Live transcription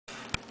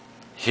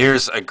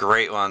Here's a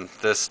great one.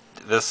 This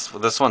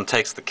one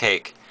takes the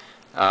cake.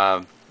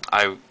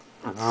 I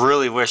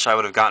really wish I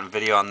would have gotten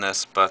video on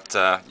this, but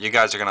you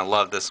guys are gonna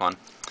love this one.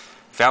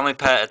 Family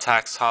pet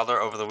attacks toddler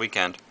over the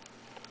weekend.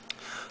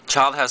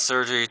 Child has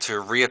surgery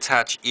to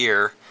reattach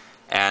ear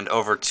and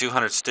over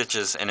 200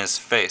 stitches in his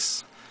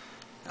face.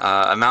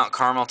 A Mount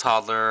Carmel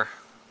toddler,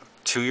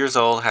 2 years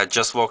old, had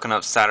just woken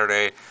up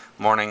Saturday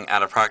morning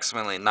at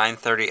approximately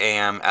 9:30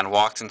 a.m. and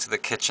walked into the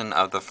kitchen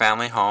of the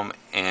family home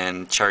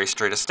in Cherry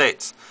Street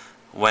Estates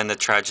when the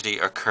tragedy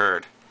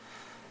occurred.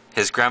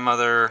 His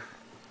grandmother,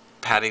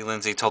 Patty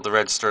Lindsay, told the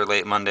Register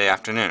late Monday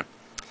afternoon.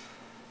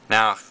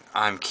 Now,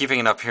 I'm keeping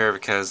it up here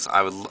because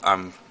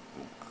I'm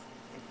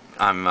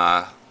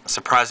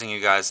surprising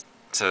you guys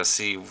to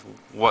see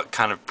what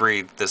kind of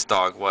breed this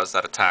dog was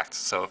that attacked.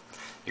 So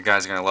you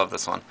guys are gonna love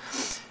this one.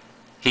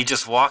 He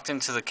just walked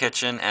into the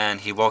kitchen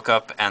and he woke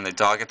up and the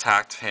dog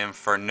attacked him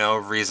for no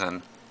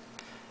reason,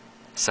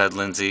 said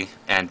Lindsay,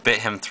 and bit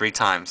him 3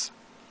 times.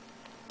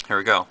 Here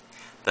we go.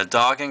 The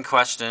dog in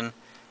question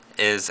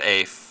is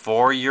a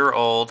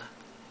 4-year-old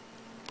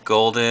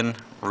golden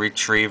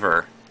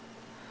retriever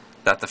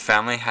that the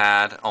family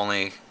had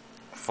only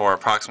for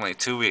approximately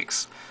 2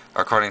 weeks,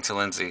 according to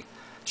Lindsay.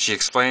 She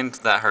explained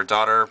that her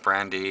daughter,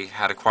 Brandy,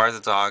 had acquired the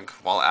dog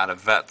while at a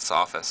vet's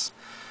office.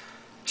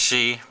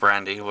 She,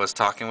 Brandy, was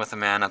talking with a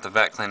man at the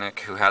vet clinic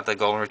who had the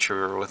golden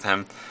retriever with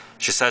him.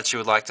 She said she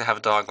would like to have a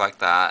dog like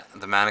that.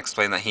 The man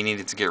explained that he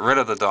needed to get rid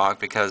of the dog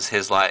because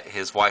his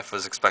wife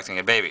was expecting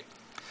a baby.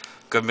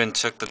 Goodman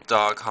took the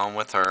dog home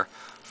with her.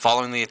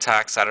 Following the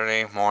attack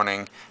Saturday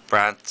morning,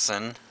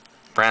 Branson,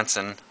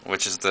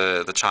 which is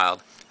the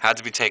child, had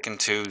to be taken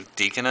to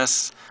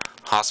Deaconess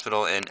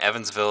Hospital in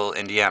Evansville,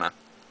 Indiana,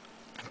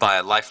 by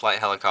a Life Flight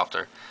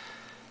helicopter.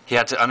 He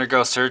had to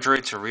undergo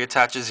surgery to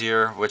reattach his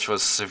ear, which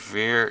was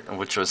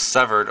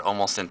severed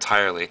almost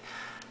entirely,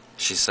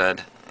 she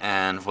said,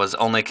 and was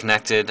only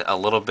connected a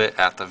little bit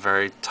at the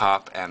very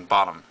top and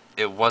bottom.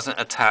 It wasn't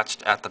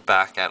attached at the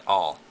back at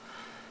all.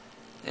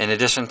 In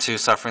addition to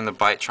suffering the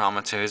bite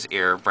trauma to his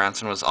ear,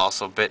 Branson was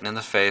also bitten in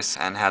the face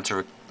and had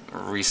to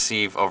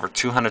receive over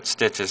 200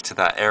 stitches to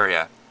that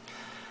area.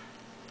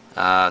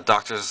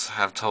 Doctors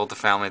have told the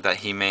family that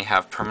he may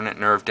have permanent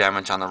nerve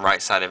damage on the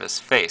right side of his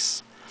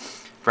face.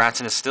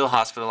 Branson is still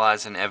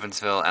hospitalized in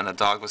Evansville, and the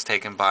dog was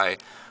taken by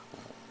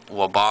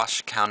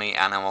Wabash County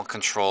Animal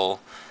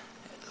Control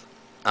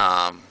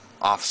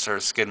Officer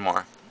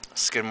Skidmore.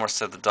 Skidmore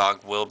said the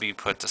dog will be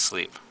put to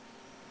sleep.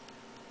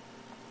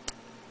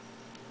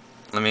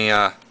 Let me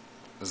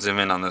zoom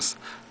in on this.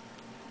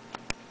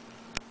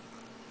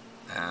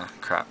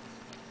 Crap.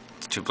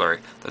 It's too blurry.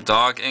 The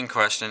dog in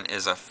question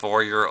is a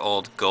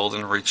 4-year-old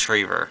golden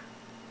retriever.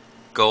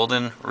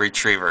 Golden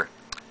retriever.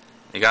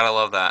 You gotta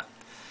love that.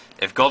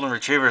 If golden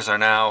retrievers are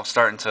now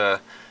starting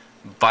to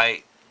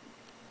bite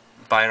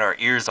our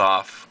ears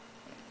off,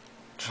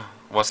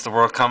 what's the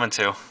world coming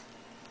to?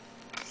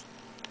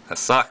 That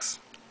sucks.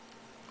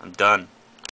 I'm done.